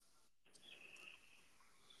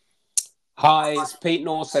Hi, it's Pete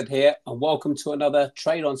Norstead here, and welcome to another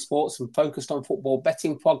Trade on Sports and Focused on Football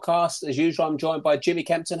betting podcast. As usual, I'm joined by Jimmy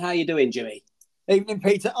Kempton. How are you doing, Jimmy? Evening,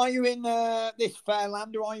 Peter. Are you in this fair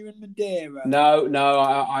land or are you in Madeira? No,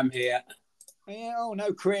 I'm here. Yeah, oh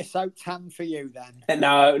no, creosote tan for you then.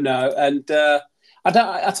 No, and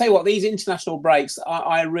I tell you what, these international breaks,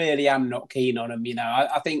 I really am not keen on them.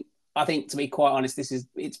 I think to be quite honest,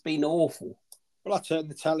 it's been awful. Well, I turned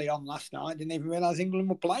the telly on last night. Didn't even realise England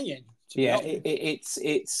were playing. Yeah,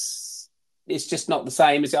 it's just not the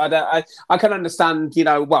same. I can understand,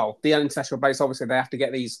 the international breaks, obviously they have to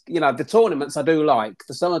get these, the tournaments I do like.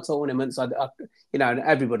 The summer tournaments,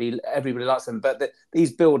 everybody likes them. But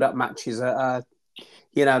these build-up matches are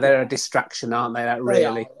they're a distraction, aren't they? That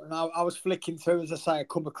really. And I was flicking through, as I say, I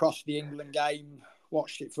come across the England game,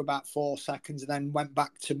 watched it for about 4 seconds, and then went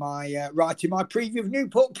back to my writing my preview of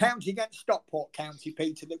Newport County against Stockport County,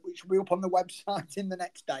 Peter, which will be up on the website in the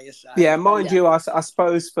next day or so. Yeah, mind you, I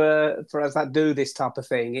suppose for us that do this type of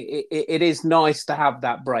thing, it is nice to have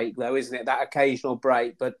that break, though, isn't it? That occasional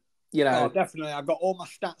break, but. Oh, definitely. I got all my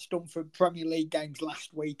stats done for Premier League games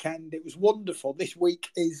last weekend. It was wonderful. This week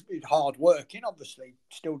is hard working, obviously.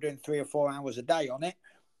 Still doing 3 or 4 hours a day on it.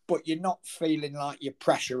 But you're not feeling like you're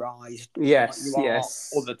pressurised. Yes, like you are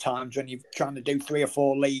yes. Other times when you're trying to do 3 or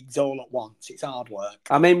 4 leagues all at once. It's hard work.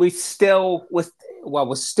 I mean, we're still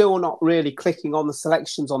not really clicking on the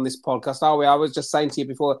selections on this podcast, are we? I was just saying to you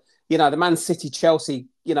before, the Man City-Chelsea,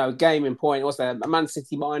 game in point, was there? Man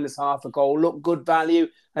City minus half a goal, looked good value,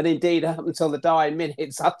 and indeed up until the dying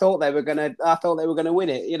minutes, I thought they were gonna win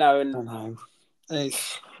it, And I know.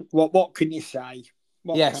 What can you say?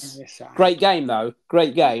 What can you say? Great game though.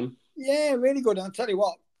 Great game. Yeah, really good. And I'll tell you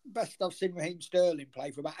what, best I've seen Raheem Sterling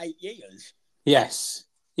play for about 8 years. Yes.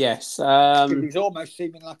 He's almost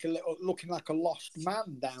looking like a lost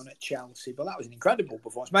man down at Chelsea, but that was an incredible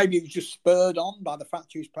performance. Maybe he was just spurred on by the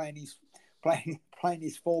fact he was playing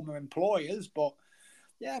his former employers, but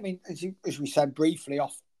yeah, I mean, as we said briefly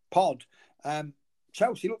off pod,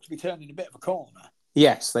 Chelsea look to be turning a bit of a corner.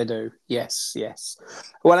 Yes, they do. Yes.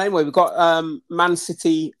 Well, anyway, we've got Man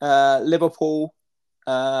City, Liverpool.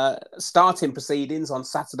 Starting proceedings on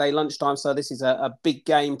Saturday lunchtime, so this is a big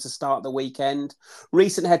game to start the weekend.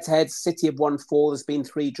 Recent head-to-heads, City have won 4, there's been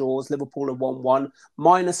 3 draws, Liverpool have won 1,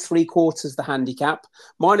 -3/4 the handicap,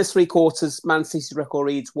 -3/4 Man City's record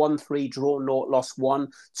reads 1-3 draw, 0 loss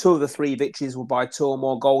 1. 2 of the 3 victories were by 2 or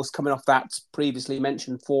more goals, coming off that previously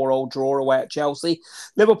mentioned 4-4 draw away at Chelsea.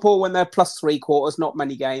 Liverpool, when they're +3/4, not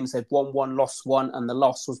many games, they've won 1, lost 1, and the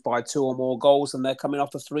loss was by 2 or more goals, and they're coming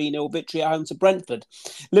off a 3-0 victory at home to Brentford.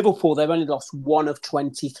 Liverpool, they've only lost 1 of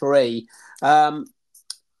 23.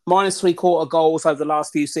 -3/4 goals over the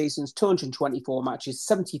last few seasons, 224 matches,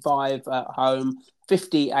 75 at home,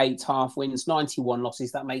 58 half wins, 91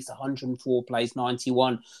 losses. That makes 104 plays,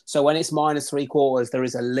 91. So when it's -3/4, there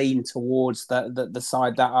is a lean towards the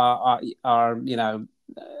side that are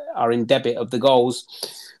in debit of the goals.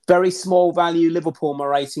 Very small value, Liverpool, my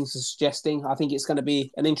ratings are suggesting. I think it's going to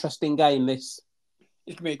be an interesting game, this.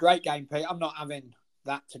 It's going to be a great game, Pete. I'm not having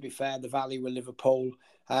that, to be fair, the value with Liverpool.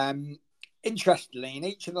 Interestingly, in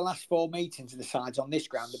each of the last 4 meetings of the sides on this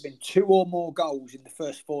ground, there have been 2 or more goals in the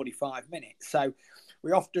first 45 minutes. So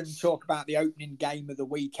we often talk about the opening game of the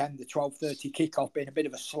weekend, the 12:30 kickoff, being a bit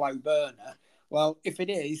of a slow burner. Well, if it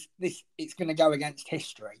is, it's going to go against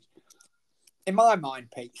history. In my mind,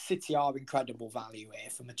 Pete, City are incredible value here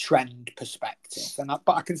from a trend perspective.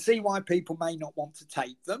 But I can see why people may not want to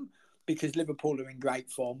take them, because Liverpool are in great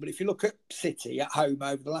form. But if you look at City at home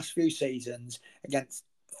over the last few seasons against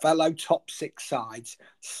fellow top 6 sides,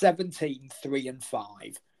 17, 3 and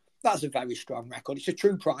 5. That's a very strong record. It's a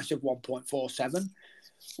true price of 1.47.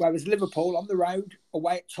 Whereas Liverpool on the road,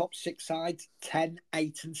 away at top 6 sides, 10,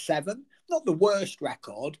 8 and 7. Not the worst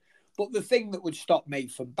record, but the thing that would stop me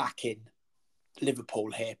from backing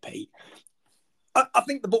Liverpool here, Pete, I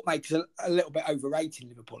think the bookmakers are a little bit overrating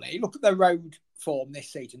Liverpool here. Look at their road form this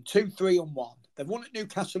season, 2, 3 and 1. They've won at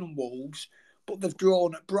Newcastle and Wolves, but they've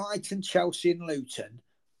drawn at Brighton, Chelsea and Luton,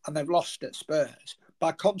 and they've lost at Spurs.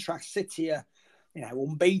 By contrast, City are,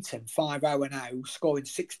 unbeaten, 5-0-0, scoring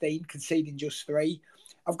 16, conceding just 3.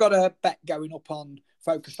 I've got a bet going up on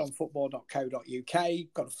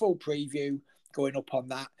focusedonfootball.co.uk, got a full preview going up on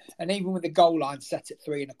that. And even with the goal line set at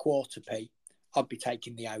 3.25, Pete, I'd be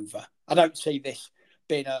taking the over. I don't see this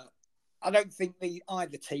being I don't think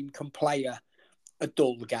either team can play a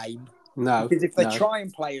dull game. No. Because if they try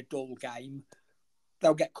and play a dull game,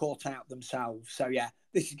 they'll get caught out themselves. So, yeah,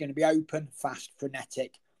 this is going to be open, fast,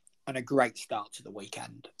 frenetic, and a great start to the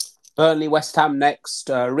weekend. Burnley, West Ham next.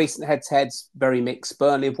 Recent head-to-heads, very mixed.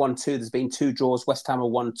 Burnley have won 2. There's been 2 draws. West Ham have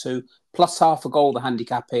won 2. Plus half a goal, the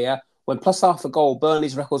handicap here. When plus half a goal,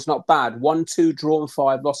 Burnley's record's not bad. 1-2, drawn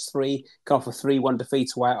 5, lost 3. Come off a 3-1 defeat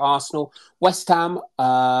away at Arsenal. West Ham,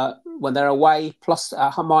 when they're away, plus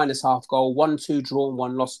minus half goal. 1-2, drawn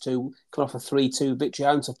 1, lost 2. Come off a 3-2 victory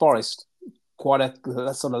home to Forest. Quite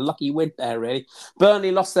a sort of lucky win there, really. Burnley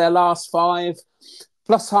lost their last 5.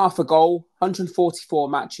 Plus half a goal, 144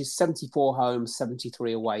 matches, 74 home,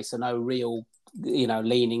 73 away. So no real,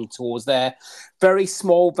 leaning towards there. Very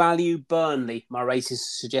small value Burnley, my race is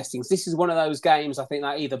suggesting. This is one of those games, I think,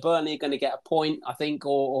 that either Burnley are going to get a point, I think,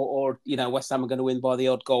 or West Ham are going to win by the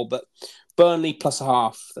odd goal. But Burnley plus a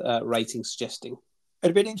half rating suggesting.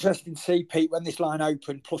 It'd been interesting to see, Pete, when this line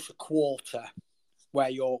opened, plus a quarter, where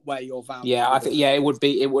your value. Yeah, I think it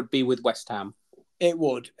would be with West Ham. It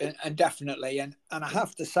would, and definitely. And I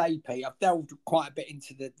have to say, Pete, I've delved quite a bit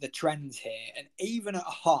into the trends here. And even at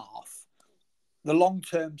a half, the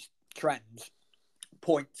long-term trends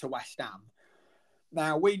point to West Ham.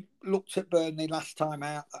 Now, we looked at Burnley last time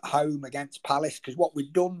out at home against Palace, because what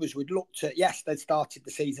we'd done was we'd looked at, yes, they'd started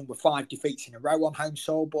the season with 5 defeats in a row on home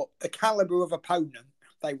soil, but the calibre of opponent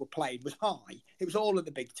they were played was high. It was all of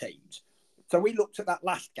the big teams. So we looked at that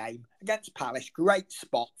last game against Palace, great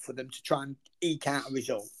spot for them to try and eke out a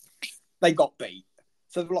result. They got beat.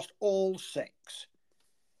 So they've lost all 6.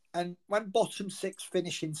 And when bottom 6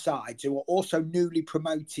 finishing sides, who are also newly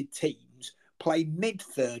promoted teams, play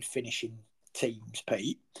mid-third finishing teams,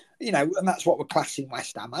 Pete, and that's what we're classing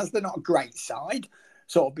West Ham as. They're not a great side,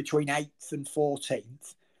 sort of between 8th and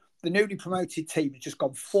 14th. The newly promoted team has just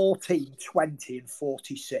gone 14, 20 and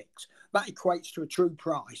 46. That equates to a true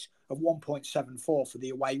price of 1.74 for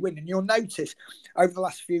the away win. And you'll notice over the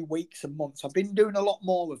last few weeks and months, I've been doing a lot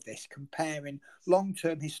more of this, comparing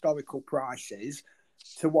long-term historical prices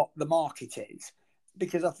to what the market is.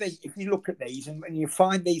 Because I think if you look at these and you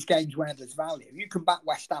find these games where there's value, you can back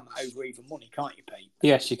West Ham over even money, can't you, Pete?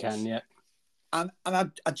 Yes, you can, yeah. And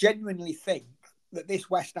I genuinely think that this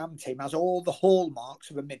West Ham team has all the hallmarks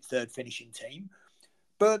of a mid-third finishing team.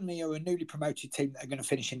 Burnley are a newly promoted team that are going to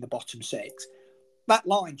finish in the bottom 6. That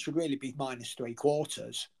line should really be minus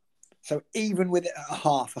 3/4. So even with it at a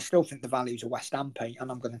half, I still think the value's a West Ham, Pete,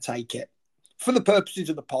 and I'm going to take it for the purposes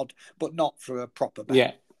of the pod, but not for a proper bet.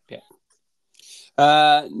 Yeah.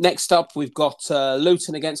 Next up, we've got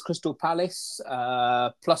Luton against Crystal Palace,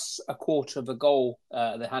 plus a quarter of a goal.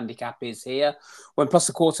 The handicap is here. When plus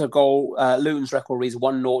a quarter of a goal, Luton's record reads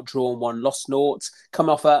 1-0, drawn 1, lost 0. Come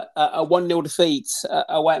off a 1-0 defeat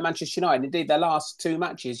away at Manchester United. Indeed, their last 2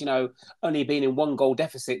 matches, only been in 1 goal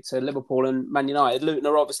deficit to Liverpool and Man United. Luton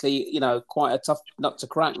are obviously, quite a tough nut to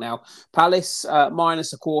crack now. Palace,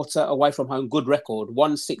 minus a quarter away from home, good record.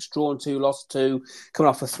 1-6, drawn 2, lost 2. Coming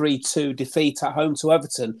off a 3-2 defeat at home to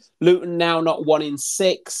Everton. Luton now not 1 in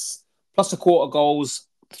 6, plus a quarter goals,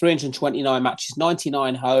 329 matches,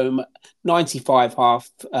 99 home, 95 half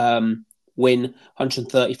win,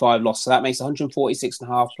 135 loss. So that makes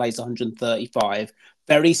 146.5, plays 135.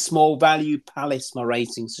 Very small value Palace, my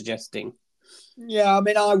rating suggesting. Yeah, I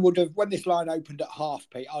mean, I would have, when this line opened at half,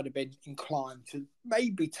 Pete, I'd have been inclined to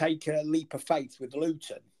maybe take a leap of faith with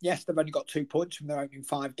Luton. Yes, they've only got 2 points from their opening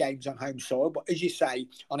 5 games on home soil, but as you say,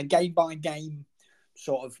 on a game-by-game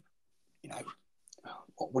sort of,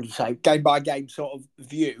 what would you say, game-by-game sort of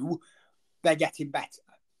view, they're getting better.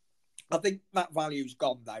 I think that value's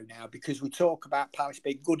gone, though, now, because we talk about Palace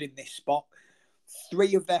being good in this spot.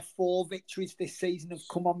 3 of their 4 victories this season have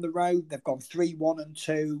come on the road. They've gone 3-1 and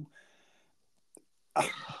 2.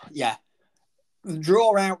 Yeah. The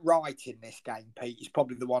draw outright in this game, Pete, is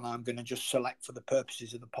probably the one I'm going to just select for the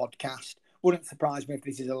purposes of the podcast. Wouldn't surprise me if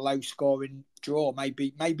this is a low-scoring draw,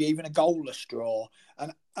 maybe even a goalless draw.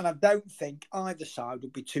 And I don't think either side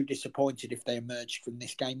would be too disappointed if they emerged from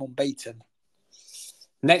this game unbeaten.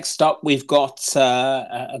 Next up, we've got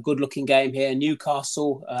a good-looking game here.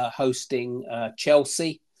 Newcastle hosting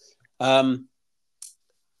Chelsea.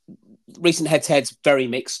 Recent head-to-heads, very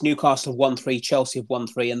mixed. Newcastle have won 3, Chelsea have won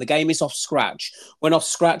 3, and the game is off scratch. When off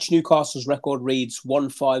scratch, Newcastle's record reads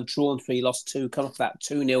 1-5, drawn 3, lost 2, come off that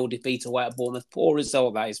 2-0 defeat away at Bournemouth. Poor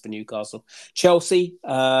result that is for Newcastle. Chelsea,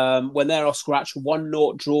 when they're off scratch,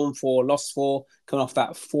 1-0, drawn 4, lost 4, coming off that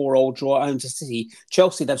 4-4 draw at home to City.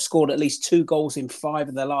 Chelsea, they've scored at least 2 goals in 5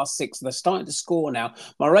 of their last 6. So they're starting to score now.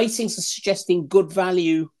 My ratings are suggesting good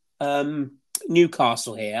value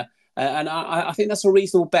Newcastle here. And I think that's a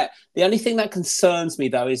reasonable bet. The only thing that concerns me,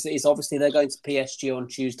 though, is obviously they're going to PSG on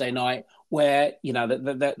Tuesday night, where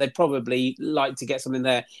they'd probably like to get something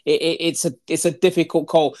there. It's a difficult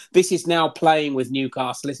call. This is now playing with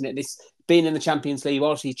Newcastle, isn't it? This being in the Champions League,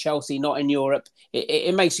 obviously Chelsea not in Europe,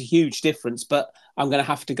 it makes a huge difference. But I'm going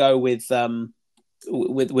to have to go with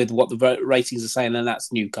what the ratings are saying, and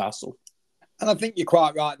that's Newcastle. And I think you're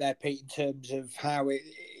quite right there, Pete, in terms of how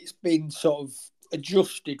it's been sort of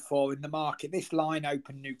adjusted for in the market. This line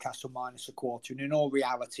opened Newcastle -1/4, and in all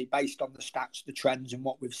reality, based on the stats, the trends, and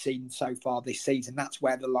what we've seen so far this season, that's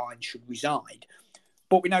where the line should reside.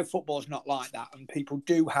 But we know football's not like that, and people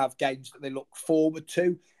do have games that they look forward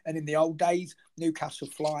to. And in the old days, Newcastle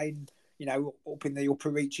flying, up in the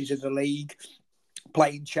upper reaches of the league,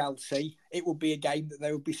 playing Chelsea, it would be a game that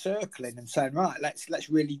they would be circling and saying, right, let's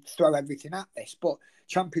really throw everything at this. But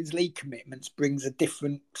Champions League commitments brings a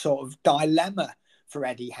different sort of dilemma for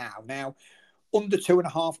Eddie Howe. Now, under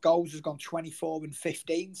 2.5 goals has gone 24 and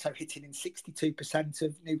 15, so hitting in 62%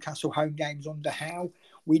 of Newcastle home games under Howe.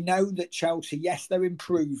 We know that Chelsea, yes, they're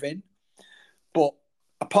improving, but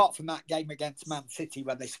apart from that game against Man City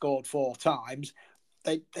where they scored 4 times,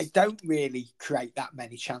 they don't really create that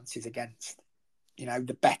many chances against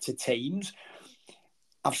the better teams.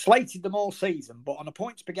 I've slated them all season, but on a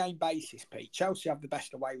points per game basis, Pete, Chelsea have the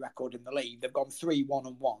best away record in the league. They've gone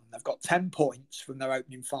 3-1-1. They've got 10 points from their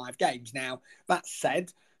opening 5 games. Now, that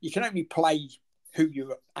said, you can only play who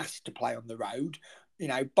you're asked to play on the road.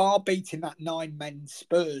 Bar beating that 9-men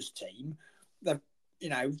Spurs team, they've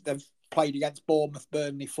played against Bournemouth,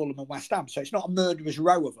 Burnley, Fulham and West Ham. So it's not a murderer's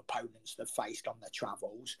row of opponents they've faced on their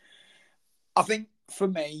travels. I think, for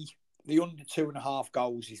me, the under 2.5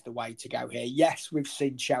 goals is the way to go here. Yes, we've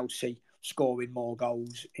seen Chelsea scoring more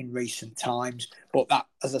goals in recent times, but that,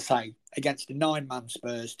 as I say, against a 9-man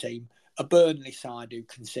Spurs team, a Burnley side who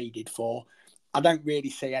conceded 4, I don't really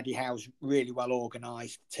see Eddie Howe's really well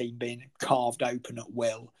organised team being carved open at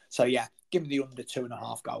will. So, yeah, give me the under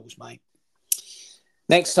 2.5 goals, mate.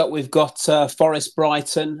 Next up, we've got Forest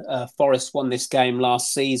Brighton. Forest won this game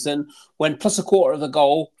last season. When +1/4 of a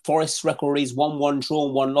goal, Forest's record reads 1-1,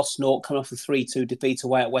 drawn 1, lost 0, coming off a 3-2 defeat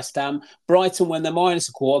away at West Ham. Brighton, when they're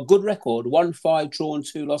 -1/4, good record, 1-5, drawn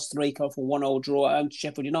 2, lost 3, coming off a 1-0 draw at home to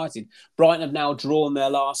Sheffield United. Brighton have now drawn their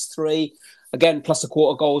last 3. Again,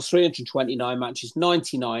 +1/4 goals, 329 matches,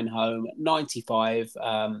 99 home, 95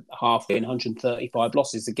 half win, 135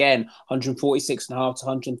 losses. Again, 146.5 to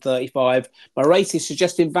 135. My rate is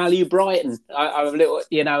suggesting value Brighton. I'm a little,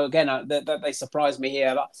 again, they surprised me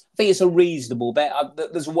here. But I think it's a reasonable bet.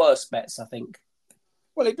 There's worse bets, I think.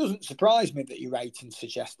 Well, it doesn't surprise me that your ratings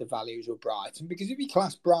suggest the values of Brighton, because if you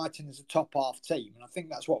class Brighton as a top half team, and I think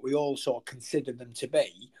that's what we all sort of consider them to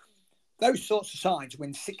be, those sorts of sides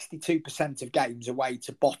win 62% of games away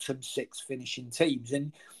to bottom 6 finishing teams.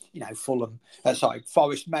 And,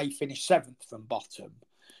 Forest may finish 7th from bottom,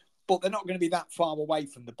 but they're not going to be that far away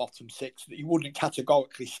from the bottom 6 that you wouldn't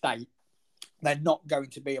categorically state they're not going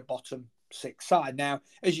to be a bottom 6 side. Now,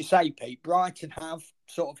 as you say, Pete, Brighton have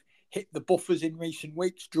sort of hit the buffers in recent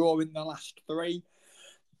weeks, drawing the last 3.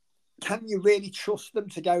 Can you really trust them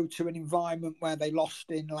to go to an environment where they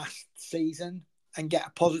lost in last season and get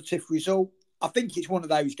a positive result? I think it's one of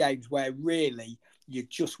those games where really you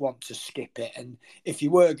just want to skip it. And if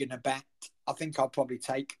you were going to bet, I think I'll probably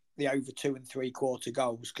take the over 2 3/4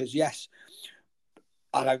 goals, because yes,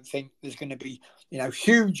 I don't think there's going to be,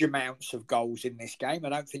 huge amounts of goals in this game. I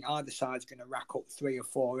don't think either side's going to rack up 3 or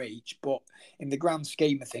 4 each. But in the grand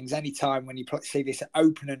scheme of things, any time when you see this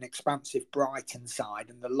open and expansive Brighton side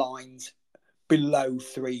and the lines below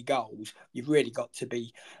 3 goals, you've really got to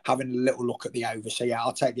be having a little look at the over. So, yeah,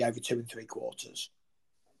 I'll take the over 2 3/4.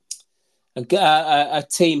 A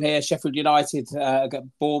team here, Sheffield United,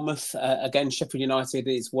 Bournemouth. Again, Sheffield United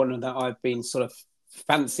is one that I've been sort of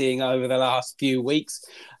fancying over the last few weeks.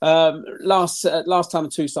 Last time the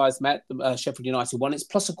two sides met, Sheffield United won. It's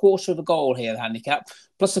 +1/4 of a goal here, the handicap.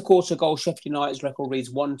 +1/4 goal. Sheffield United's record reads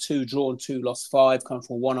 1-2, drawn 2, lost 5, coming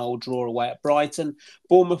from a 1-0 draw away at Brighton.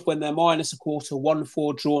 Bournemouth, when they're -1/4,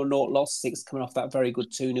 1-4, drawn 0, lost 6, coming off that very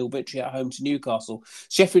good 2-0 victory at home to Newcastle.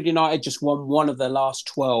 Sheffield United just won 1 of their last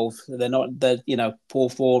 12. They're poor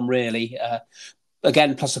form really.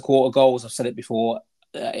 Again, +1/4 goals. I've said it before.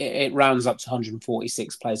 It rounds up to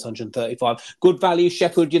 146, plays 135. Good value,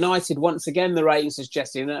 Sheffield United. Once again, the ratings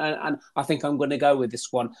suggesting, and I think I'm going to go with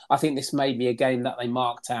this one. I think this may be a game that they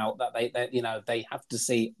marked out, that they have to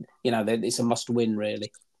see. It's a must-win,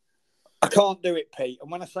 really. I can't do it, Pete.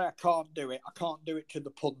 And when I say I can't do it to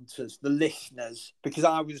the punters, the listeners, because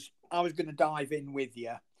I was going to dive in with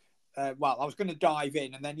you. I was going to dive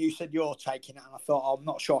in, and then you said you're taking it, and I thought, I'm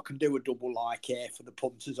not sure I can do a double like here for the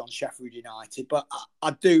punters on Sheffield United, but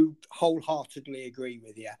I do wholeheartedly agree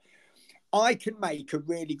with you. I can make a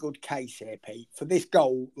really good case here, Pete, for this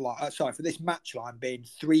for this match line being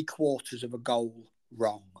 3/4 of a goal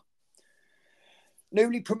wrong.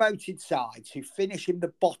 Newly promoted sides who finish in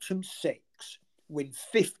the bottom 6 win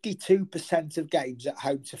 52% of games at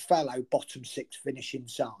home to fellow bottom 6 finishing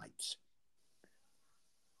sides.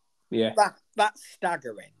 Yeah. That's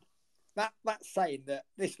staggering. That's saying that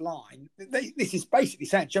this line, this is basically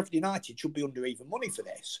saying Sheffield United should be under even money for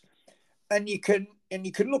this. And you can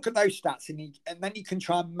look at those stats and then you can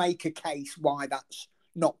try and make a case why that's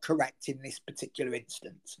not correct in this particular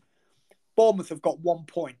instance. Bournemouth have got 1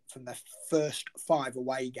 point from their first 5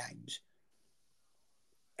 away games.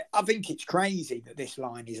 I think it's crazy that this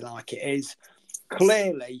line is like it is.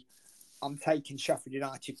 Clearly, I'm taking Sheffield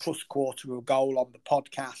United plus quarter of a goal on the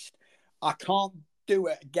podcast. I can't do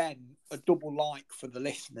it again, a double like for the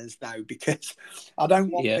listeners, though, because I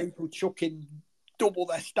don't want people chucking double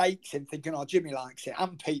their stakes in thinking, oh, Jimmy likes it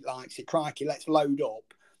and Pete likes it. Crikey, let's load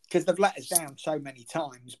up. Because they've let us down so many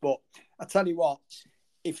times. But I tell you what,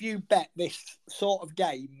 if you bet this sort of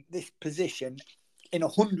game, this position, in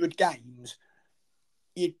 100 games,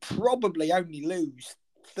 you'd probably only lose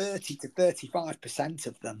 30 to 35%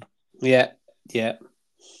 of them. Yeah.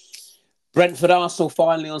 Brentford Arsenal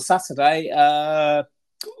finally on Saturday.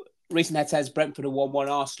 Recent head-to-heads, Brentford have 1-1,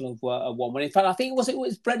 Arsenal have 1-1. In fact, I think it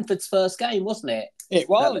was Brentford's first game, wasn't it? It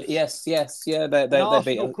was. Yes. Yeah, they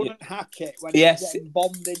Arsenal couldn't hack it when it was getting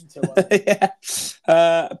bombed into it.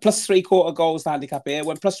 Plus 3/4 goals, the handicap here.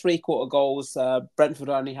 When plus 3/4 goals, Brentford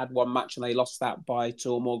only had one match and they lost that by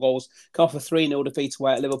 2 or more goals. Come off a 3-0 defeat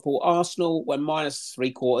away at Liverpool. Arsenal, when minus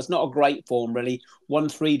 3/4, not a great form, really.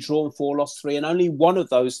 1-3, drawn 4, lost 3, and only one of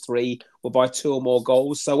those 3 were by 2 or more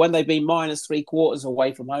goals. So when they've been minus 3/4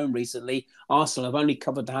 away from home recently, Arsenal have only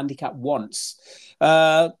covered the handicap once.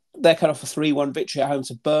 They're cut off a 3-1 victory at home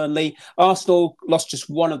to Burnley. Arsenal lost just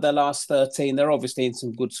one of their last 13. They're obviously in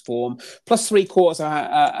some good form. Plus 3/4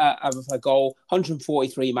 of a goal,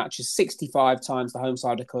 143 matches, 65 times the home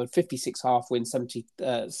side have covered, 56 half wins,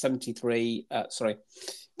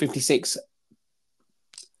 56.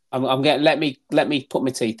 I'm getting. Let me put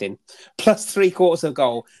my teeth in. Plus 3/4 of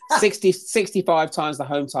goal, 65 times the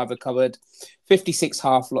home side have covered, 56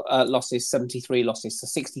 half losses, 73 losses. So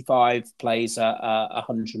 65 plays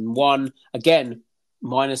 101. Again,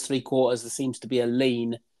 minus 3/4. There seems to be a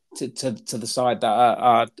lean to the side that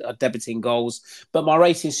are debiting goals. But my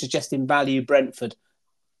rating is suggesting value Brentford.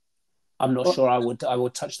 I'm not sure I would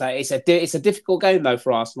touch that. It's a difficult game though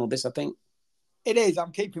for Arsenal. This, I think. It is.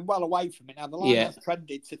 I'm keeping well away from it now. The line has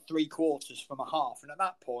trended to 3/4 from a half, and at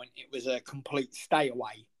that point, it was a complete stay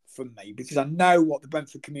away from me because I know what the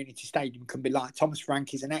Brentford Community Stadium can be like. Thomas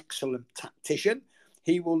Frank is an excellent tactician.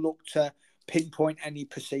 He will look to pinpoint any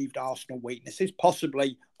perceived Arsenal weaknesses,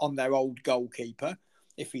 possibly on their old goalkeeper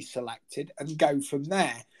if he's selected, and go from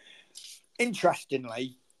there.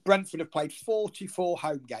 Interestingly, Brentford have played 44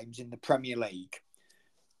 home games in the Premier League.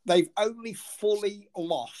 They've only fully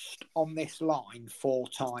lost on this line 4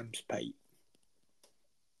 times, Pete.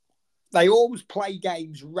 They always play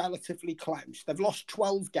games relatively close. They've lost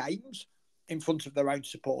 12 games in front of their own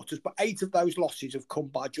supporters, but 8 of those losses have come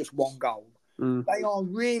by just 1 goal. They are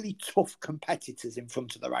really tough competitors in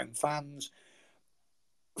front of their own fans.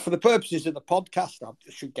 For the purposes of the podcast, I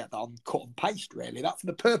should get that on cut and paste, really. That for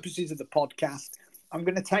the purposes of the podcast, I'm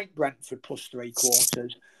going to take Brentford plus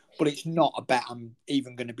 3/4. But it's not a bet I'm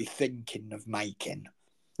even going to be thinking of making.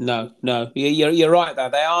 No, you're right though.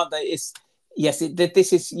 They aren't.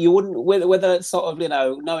 This is you wouldn't whether it's sort of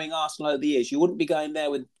knowing Arsenal over the years, you wouldn't be going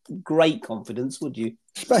there with great confidence, would you?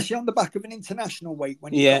 Especially on the back of an international week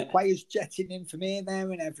when you've got players jetting in from here,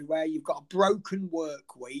 there, and everywhere. You've got a broken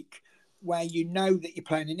work week where you know that you're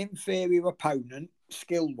playing an inferior opponent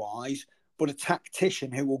skill-wise, but a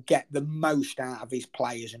tactician who will get the most out of his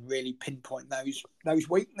players and really pinpoint those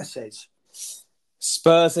weaknesses.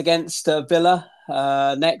 Spurs against Villa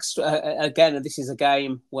next. Again, this is a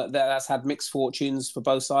game that's had mixed fortunes for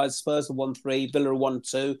both sides. Spurs are 1-3, Villa are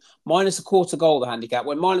 1-2. Minus 1/4 goal, the handicap.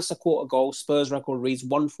 When minus 1/4 goal, Spurs record reads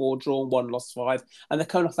 1-4, drawn 1, lost 5. And they're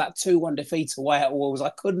coming off that 2-1 defeat away at Wolves. I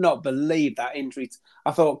could not believe that injury.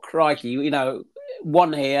 I thought, crikey,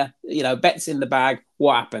 one here, bets in the bag.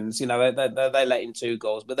 What happens? They let in 2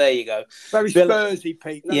 goals, but there you go. Very Spursy,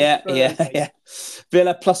 Pete. Yeah.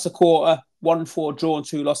 Villa plus 1/4, 1-4, drawn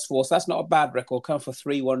 2, lost 4. So that's not a bad record. Come for a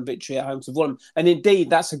 3-1 victory at home to Fulham, and indeed,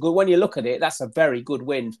 that's a good. When you look at it, that's a very good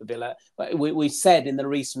win for Villa. We said in the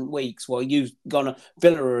recent weeks, well,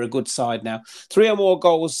 Villa are a good side now. 3 or more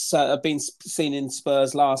goals have been seen in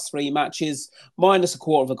Spurs' last 3 matches. Minus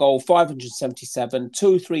 1/4 goal, 577,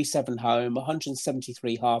 237 home,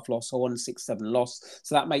 173 half loss, 167 loss.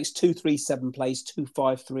 So that makes 237 plays,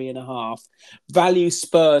 253.5. Value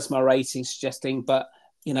Spurs, my rating suggesting, but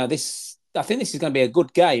this I think this is going to be a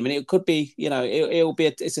good game, and it could be, it'll be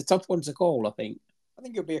it's a tough one to call. I think. I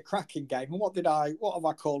think it'll be a cracking game. And what have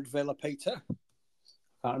I called Villa, Peter?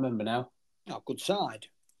 Can't remember now. Oh, good side.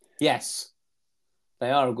 Yes, they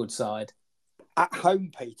are a good side. At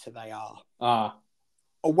home, Peter, they are.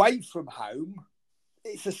 Away from home,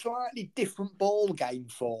 it's a slightly different ball game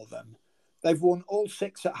for them. They've won all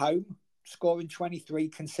 6 at home, scoring 23,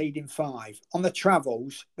 conceding 5. On the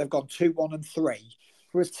travels, they've gone 2-1-3.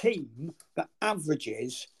 For a team that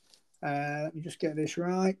averages, let me just get this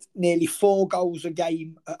right, nearly 4 goals a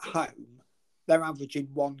game at home, they're averaging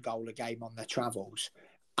 1 goal a game on their travels.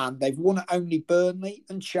 And they've won at only Burnley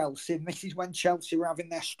and Chelsea. And this is when Chelsea were having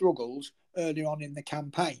their struggles earlier on in the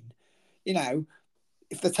campaign.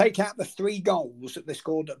 If they take out the 3 goals that they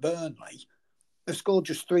scored at Burnley, they've scored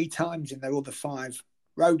just 3 times in their other 5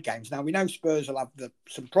 road games. Now, we know Spurs will have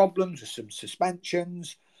some problems with some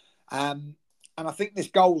suspensions. And I think this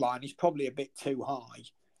goal line is probably a bit too high.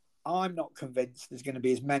 I'm not convinced there's going to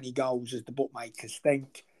be as many goals as the bookmakers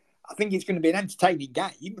think. I think it's going to be an entertaining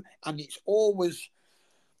game, and it's always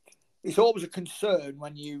a concern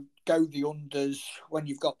when you go the unders, when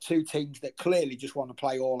you've got 2 teams that clearly just want to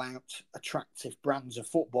play all-out attractive brands of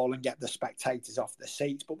football and get the spectators off their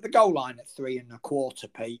seats. But with the goal line at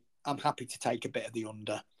 3.25, Pete, I'm happy to take a bit of the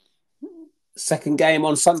under. Second game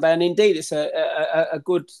on Sunday, and indeed it's a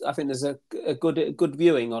good. I think there's a good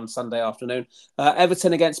viewing on Sunday afternoon.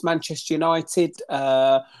 Everton against Manchester United.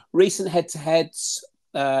 Recent head-to-heads.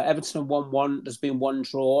 Everton have won 1. There's been 1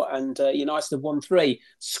 draw, and United have won 3.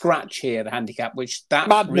 Scratch here, the handicap, which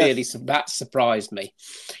that surprised me.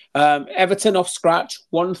 Everton off scratch,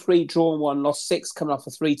 1-3 draw, 1 loss, 6 coming off a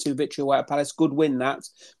 3-2 victory away at Palace. Good win that.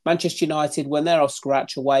 Manchester United, when they're off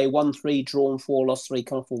scratch away, 1-3 draw, 4 loss, 3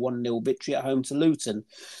 coming off a 1-0 victory at home to Luton.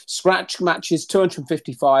 Scratch matches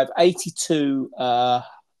 255, 82.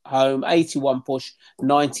 Home, 81 push,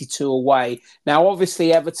 92 away. Now,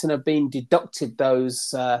 obviously, Everton have been deducted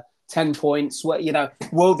those 10 points.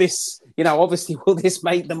 Will this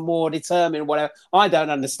make them more determined? Whatever. I don't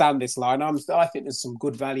understand this line. I think there's some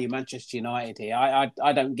good value Manchester United here.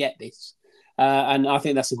 I don't get this, and I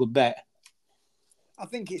think that's a good bet. I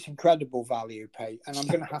think it's incredible value, Pete, and I'm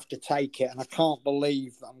going to have to take it. And I can't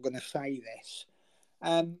believe that I'm going to say this.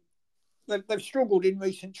 They've struggled in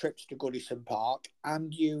recent trips to Goodison Park,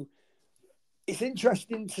 and it's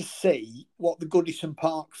interesting to see what the Goodison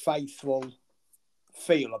Park faithful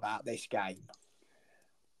feel about this game.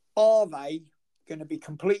 Are they going to be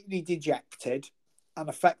completely dejected and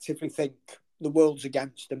effectively think the world's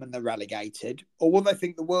against them and they're relegated? Or will they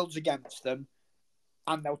think the world's against them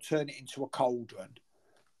and they'll turn it into a cauldron?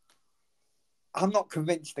 I'm not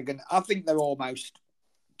convinced they're going to. I think they're almost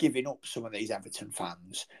giving up, some of these Everton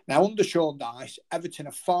fans. Now, under Sean Dyche, Everton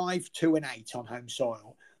are 5-2-8 on home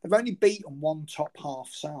soil. They've only beaten 1 top half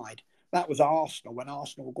side. That was Arsenal, when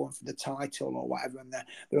Arsenal were going for the title or whatever, and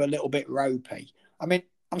they're a little bit ropey. I mean,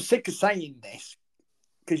 I'm sick of saying this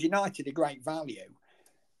because United are great value.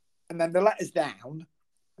 And then they let us down.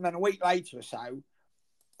 And then a week later or so,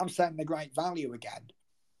 I'm saying they're great value again.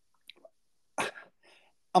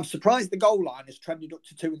 I'm surprised the goal line has trended up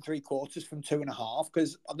to 2.75 from 2.5,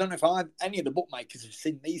 because I don't know if any of the bookmakers have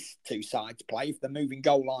seen these 2 sides play, if they're moving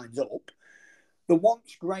goal lines up. The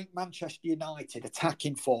once great Manchester United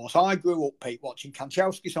attacking force. I grew up, Pete, watching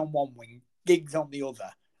Kanchelskis on one wing, Giggs on the other.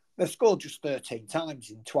 They've scored just 13 times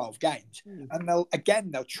in 12 games. And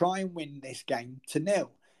they'll try and win this game to 0.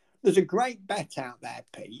 There's a great bet out there,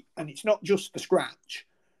 Pete, and it's not just the scratch.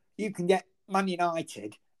 You can get Man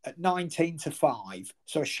United at 19-5,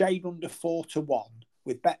 so a shade under 4-1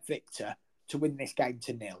 with Bet Victor to win this game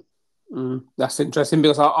to 0. That's interesting,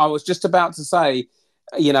 because I was just about to say,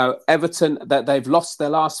 Everton, that they've lost their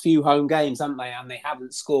last few home games, haven't they? And they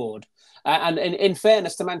haven't scored. And in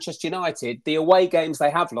fairness to Manchester United, the away games they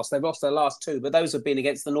have lost, they've lost their last 2, but those have been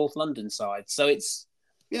against the North London side. So it's...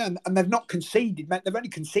 Yeah, and they've not conceded. They've only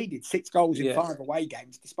conceded 6 goals in 5 away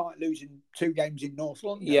games, despite losing 2 games in North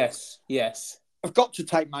London. Yes. I've got to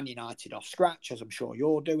take Man United off scratch, as I'm sure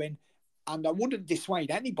you're doing. And I wouldn't dissuade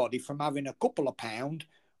anybody from having a couple of £1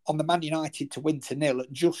 on the Man United to win to 0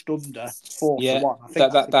 at just under 4-1. I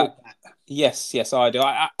think that's a good bet. Yes, I do.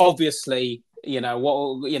 I obviously,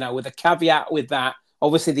 with a caveat with that,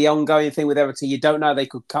 obviously the ongoing thing with Everton, you don't know, they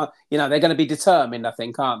could come, they're going to be determined, I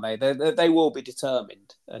think, aren't they? They will be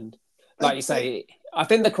determined. And like you say, I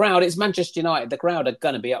think the crowd, it's Manchester United, the crowd are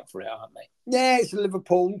going to be up for it, aren't they? Yeah, it's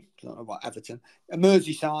Liverpool, I don't know about Everton, a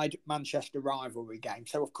Merseyside, Manchester rivalry game.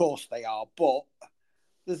 So, of course they are. But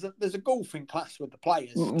there's a golfing class with the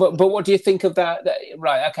players. But what do you think of that?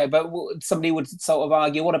 Right, okay, but somebody would sort of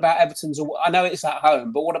argue, what about Everton's? I know it's at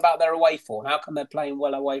home, but what about their away form? How come they're playing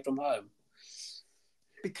well away from home?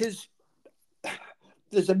 Because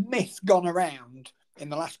there's a myth gone around in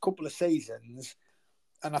the last couple of seasons,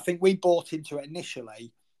 and I think we bought into it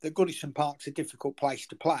initially, that Goodison Park's a difficult place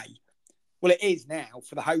to play. Well, it is now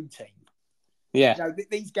for the home team. Yeah. You know,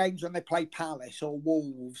 these games when they play Palace or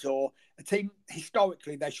Wolves or a team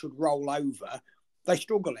historically they should roll over, they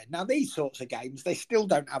struggle in. Now, these sorts of games, they still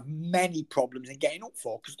don't have many problems in getting up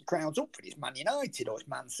for because the crowd's up for it. It's Man United or it's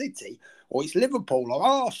Man City or it's Liverpool or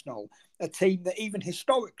Arsenal, a team that even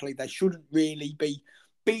historically they shouldn't really be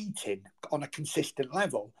beating on a consistent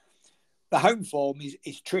level. The home form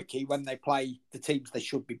is tricky when they play the teams they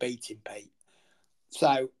should be beating, Pete.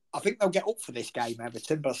 So I think they'll get up for this game,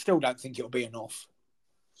 Everton, but I still don't think it'll be enough.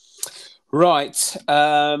 Right.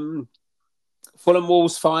 Fulham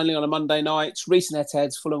Wolves finally on a Monday night. Recent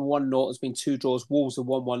head-to-heads, Fulham 1-0. There's been 2 draws. Wolves are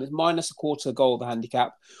 1-1. It's minus a quarter goal, the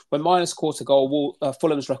handicap. When minus a quarter goal,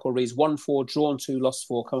 Fulham's record reads 1-4, drawn 2, lost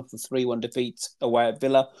 4, coming from 3-1 defeat away at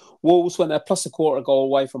Villa. Wolves, when they're plus a quarter goal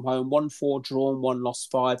away from home, 1-4, drawn 1, lost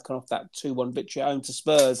 5, coming off that 2-1 victory at home to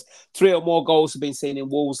Spurs. 3 or more goals have been seen in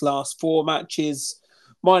Wolves' last 4 matches.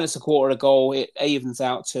 Minus a quarter a goal, it evens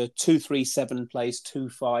out to 2-3-7 plays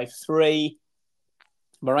 2-5-3.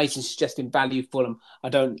 My rating suggesting value Fulham. I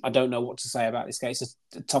don't know what to say about this game. It's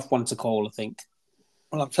a tough one to call, I think.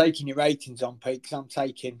 Well, I'm taking your ratings on, Pete, because I'm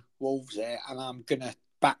taking Wolves here and I'm going to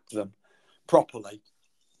back them properly.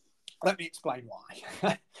 Let me explain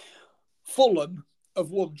why. Fulham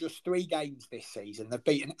have won just 3 games this season. They've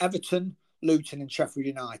beaten Everton, Luton and Sheffield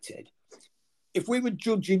United. If we were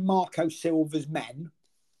judging Marco Silva's men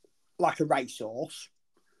like a racehorse,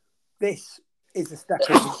 this is a step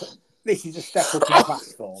up. This is a step up in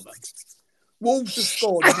class for them. Wolves have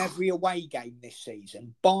scored in every away game this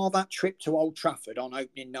season, bar that trip to Old Trafford on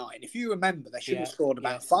opening night. And if you remember, they should have scored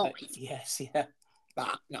about 5. Yes,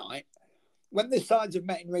 that night. When the sides have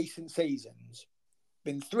met in recent seasons,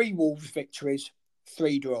 been 3 Wolves victories,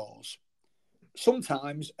 3 draws.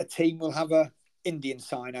 Sometimes a team will have a Indian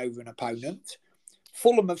sign over an opponent.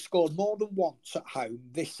 Fulham have scored more than once at home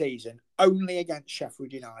this season, only against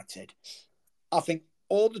Sheffield United. I think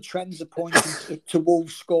all the trends are pointing to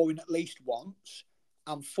Wolves scoring at least once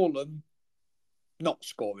and Fulham not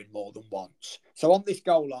scoring more than once. So on this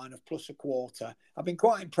goal line of plus a quarter, I've been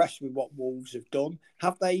quite impressed with what Wolves have done.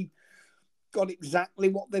 Have they got exactly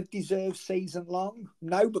what they've deserved season long?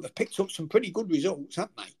 No, but they've picked up some pretty good results,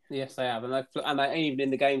 haven't they? Yes, they have. And even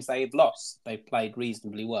in the games they've lost, they've played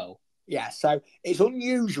reasonably well. Yeah, so it's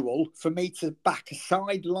unusual for me to back a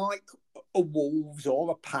side like a Wolves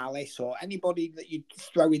or a Palace or anybody that you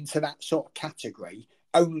throw into that sort of category,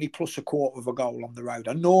 only plus a quarter of a goal on the road.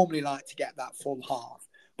 I normally like to get that full half,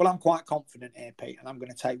 but I'm quite confident here, Pete, and I'm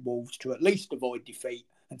going to take Wolves to at least avoid defeat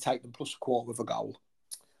and take them plus a quarter of a goal.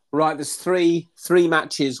 Right, there's three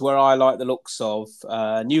matches where I like the looks of.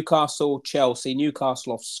 Newcastle, Chelsea,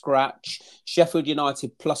 Newcastle off scratch, Sheffield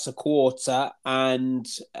United plus a quarter, and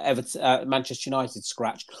Everton, Manchester United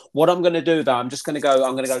scratch. What I'm going to do though, I'm going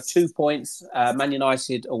to go 2 points, Man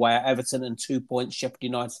United away at Everton, and 2 points, Sheffield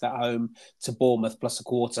United at home to Bournemouth plus a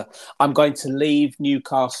quarter. I'm going to leave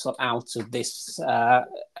Newcastle out of this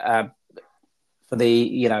for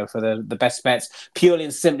the best bets, purely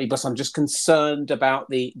and simply because I'm just concerned about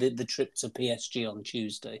the trip to PSG on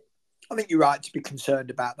Tuesday. I think you're right to be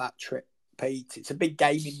concerned about that trip, Pete. It's a big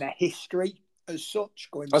game in their history as such.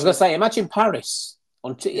 I was going to say, imagine Paris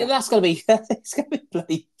on that's going to be it's going to be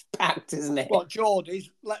bloody packed, isn't it? Well, Geordies,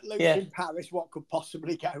 let loose in Paris. What could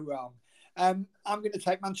possibly go wrong? I'm going to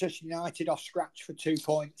take Manchester United off scratch for 2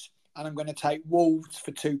 points, and I'm going to take Wolves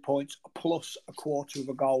for 2 points plus a quarter of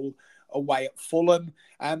a goal away at Fulham.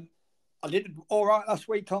 I did all right last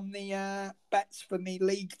week on the bets for me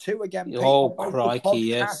League Two again. Pete, oh, crikey,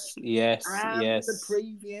 yes. And the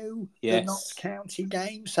preview, the Notts County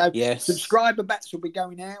game. So subscriber bets will be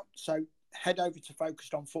going out. So head over to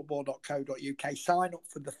focusedonfootball.co.uk, sign up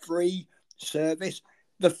for the free service.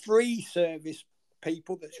 The free service,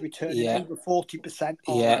 people, that's returning over 40%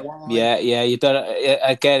 ROI. Yeah. You don't.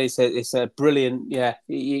 Again, it's a brilliant. Yeah,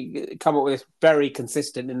 you come up with this very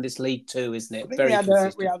consistent in this League Two, isn't it? Very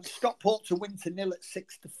consistent. We had Stockport to win to 0 at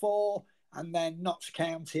 6-4, and then Notts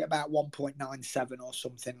County about 1.97 or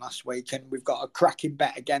something last week. And we've got a cracking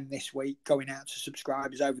bet again this week going out to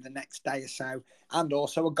subscribers over the next day or so, and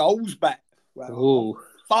also a goals bet. Well,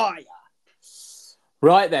 fire.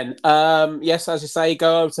 Right then, yes, as you say,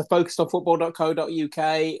 go over to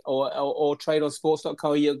focusedonfootball.co.uk or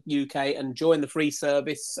tradeonsports.co.uk and join the free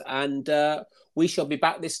service, and We shall be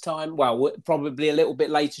back this time. Well, probably a little bit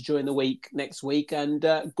later during the week next week. And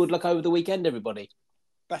good luck over the weekend, everybody.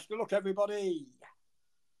 Best of luck, everybody.